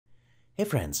Hey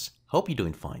friends, hope you're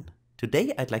doing fine.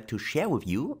 Today I'd like to share with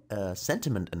you a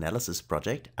sentiment analysis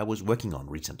project I was working on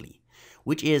recently,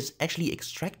 which is actually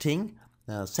extracting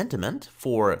sentiment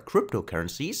for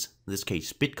cryptocurrencies, in this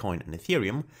case Bitcoin and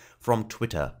Ethereum, from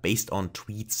Twitter based on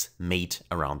tweets made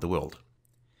around the world.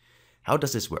 How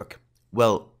does this work?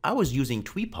 Well, I was using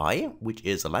TweePy, which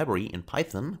is a library in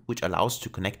Python which allows to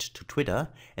connect to Twitter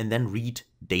and then read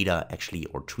data actually,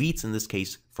 or tweets in this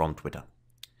case, from Twitter.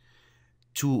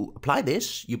 To apply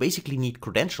this, you basically need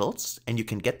credentials, and you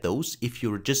can get those if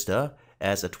you register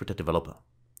as a Twitter developer.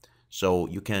 So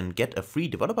you can get a free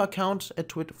developer account at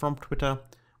from Twitter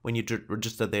when you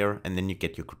register there, and then you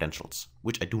get your credentials,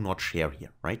 which I do not share here,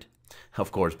 right?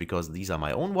 Of course, because these are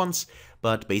my own ones,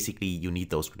 but basically you need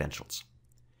those credentials.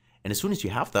 And as soon as you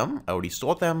have them, I already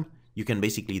stored them, you can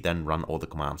basically then run all the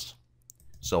commands.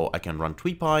 So I can run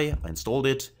TweePy, I installed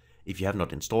it. If you have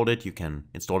not installed it, you can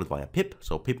install it via pip.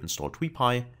 So pip install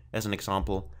TweePy as an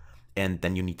example. And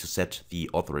then you need to set the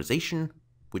authorization,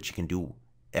 which you can do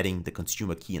adding the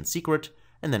consumer key and secret,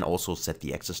 and then also set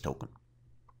the access token.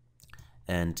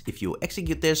 And if you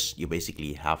execute this, you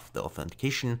basically have the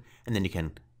authentication, and then you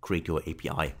can create your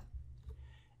API.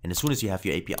 And as soon as you have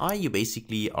your API, you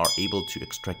basically are able to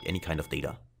extract any kind of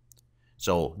data.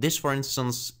 So this, for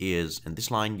instance, is in this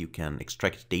line, you can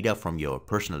extract data from your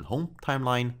personal home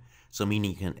timeline. So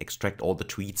meaning you can extract all the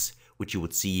tweets which you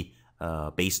would see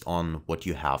based on what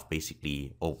you have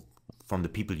basically, or from the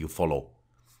people you follow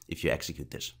if you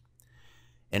execute this.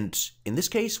 And in this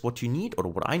case, what you need, or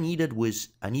what I needed, was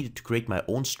I needed to create my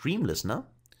own stream listener.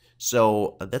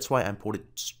 So that's why I imported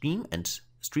stream and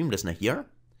stream listener here.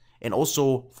 And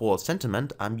also for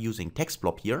sentiment, I'm using text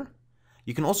blob here.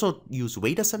 You can also use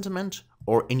Wader sentiment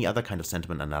or any other kind of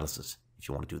sentiment analysis if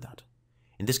you want to do that.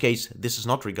 In this case, this is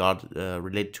not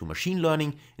related to machine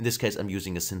learning. In this case, I'm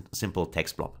using a simple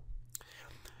text blob.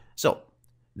 So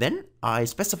then I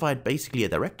specified basically a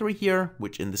directory here,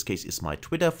 which in this case is my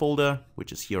Twitter folder,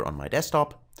 which is here on my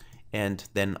desktop. And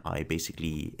then I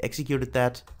basically executed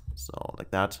that. So like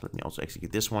that. Let me also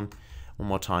execute this one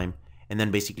more time. And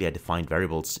then basically I defined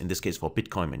variables, in this case for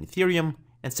Bitcoin and Ethereum,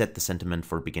 and set the sentiment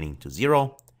for beginning to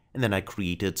 0. And then I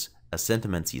created a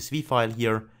sentiment CSV file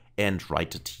here and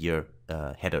write it here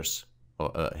headers,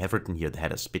 or have written here the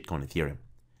headers Bitcoin, Ethereum.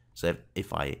 So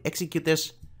if I execute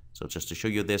this, so just to show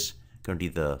you this, currently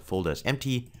the folder is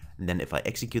empty. And then if I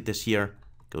execute this here,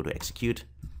 go to execute,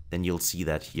 then you'll see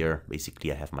that here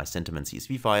basically I have my sentiment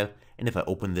CSV file. And if I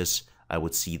open this, I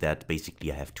would see that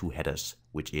basically I have two headers,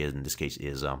 which is in this case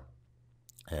is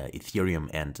Ethereum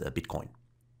and Bitcoin.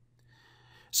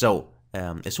 So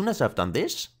as soon as I've done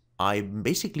this, I'm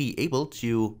basically able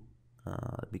to,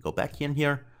 let me go back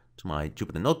here to my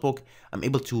Jupyter Notebook. I'm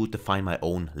able to define my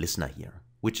own listener here,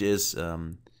 which is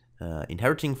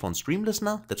inheriting from stream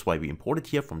listener. That's why we import it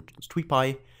here from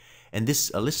TweePy. And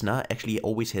this listener actually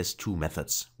always has two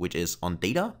methods, which is on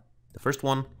data, the first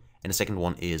one, and the second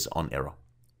one is on error.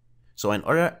 So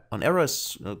on error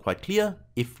is quite clear.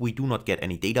 If we do not get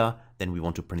any data, then we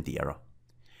want to print the error.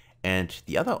 And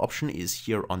the other option is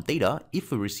here on data.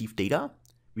 If we receive data,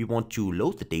 we want to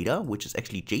load the data, which is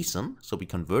actually JSON. So we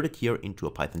convert it here into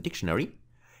a Python dictionary,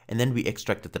 and then we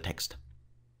extracted the text.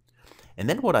 And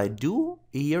then what I do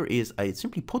here is I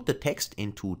simply put the text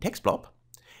into text blob.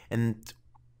 And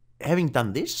having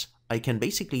done this, I can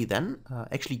basically then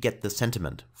actually get the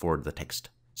sentiment for the text.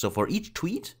 So for each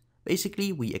tweet,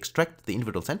 basically we extract the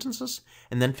individual sentences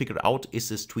and then figure out, is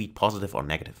this tweet positive or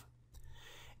negative?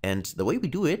 And the way we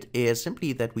do it is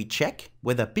simply that we check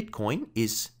whether Bitcoin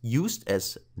is used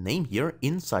as name here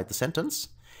inside the sentence.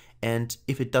 And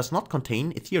if it does not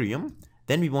contain Ethereum,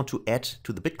 then we want to add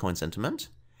to the Bitcoin sentiment.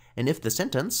 And if the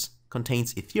sentence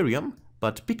contains Ethereum,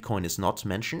 but Bitcoin is not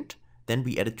mentioned, then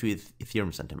we add it to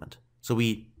Ethereum sentiment. So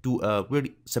we do a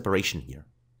really separation here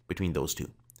between those two.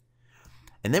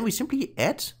 And then we simply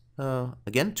add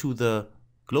again to the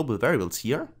global variables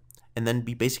here, and then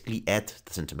we basically add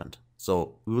the sentiment.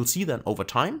 So we will see then over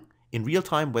time, in real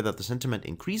time, whether the sentiment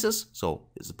increases, so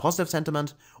is a positive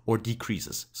sentiment, or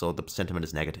decreases, so the sentiment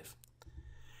is negative.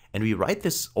 And we write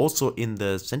this also in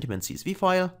the sentiment CSV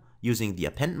file using the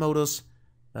append mode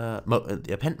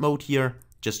here,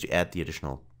 just to add the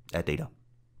additional data.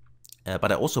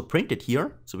 But I also print it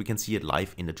here, so we can see it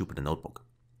live in the Jupyter Notebook.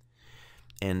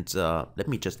 And let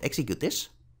me just execute this.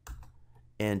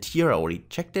 And here I already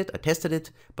checked it, I tested it,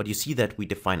 but you see that we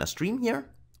define a stream here,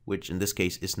 which in this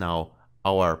case is now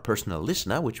our personal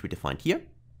listener, which we defined here,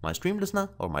 my stream listener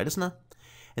or my listener.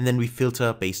 And then we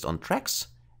filter based on tracks.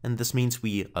 And this means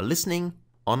we are listening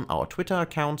on our Twitter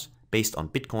account based on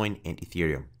Bitcoin and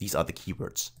Ethereum. These are the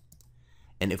keywords.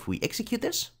 And if we execute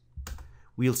this,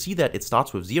 we'll see that it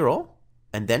starts with 0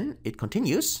 and then it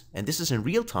continues, and this is in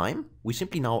real time. We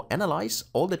simply now analyze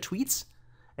all the tweets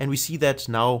and we see that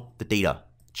now the data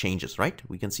changes, right?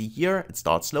 We can see here it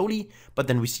starts slowly, but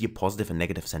then we see a positive and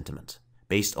negative sentiment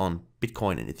based on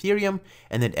Bitcoin and Ethereum,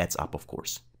 and it adds up, of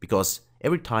course, because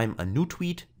every time a new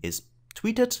tweet is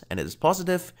tweeted and it is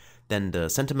positive, then the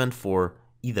sentiment for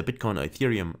either Bitcoin or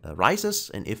Ethereum rises,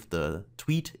 and if the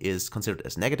tweet is considered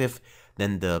as negative,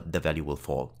 then the value will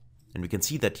fall. And we can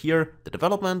see that here, the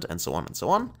development and so on and so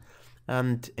on.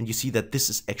 And you see that this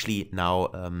is actually now,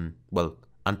 well,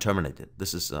 unterminated.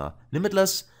 This is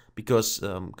limitless because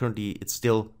currently it's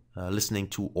still listening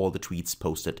to all the tweets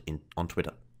posted on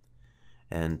Twitter.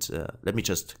 And let me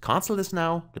just cancel this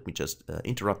now. Let me just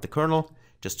interrupt the kernel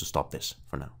just to stop this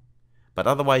for now. But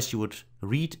otherwise, you would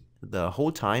read the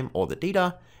whole time all the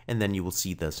data, and then you will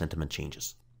see the sentiment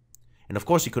changes. And of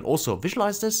course, you could also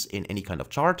visualize this in any kind of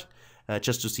chart,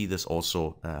 just to see this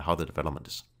also how the development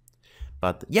is.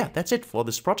 But yeah, that's it for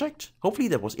this project. Hopefully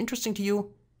that was interesting to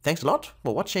you. Thanks a lot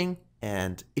for watching.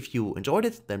 And if you enjoyed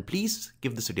it, then please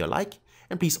give this video a like,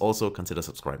 and please also consider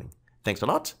subscribing. Thanks a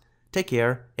lot. Take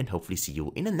care, and hopefully see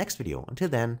you in the next video. Until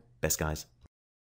then, best guys.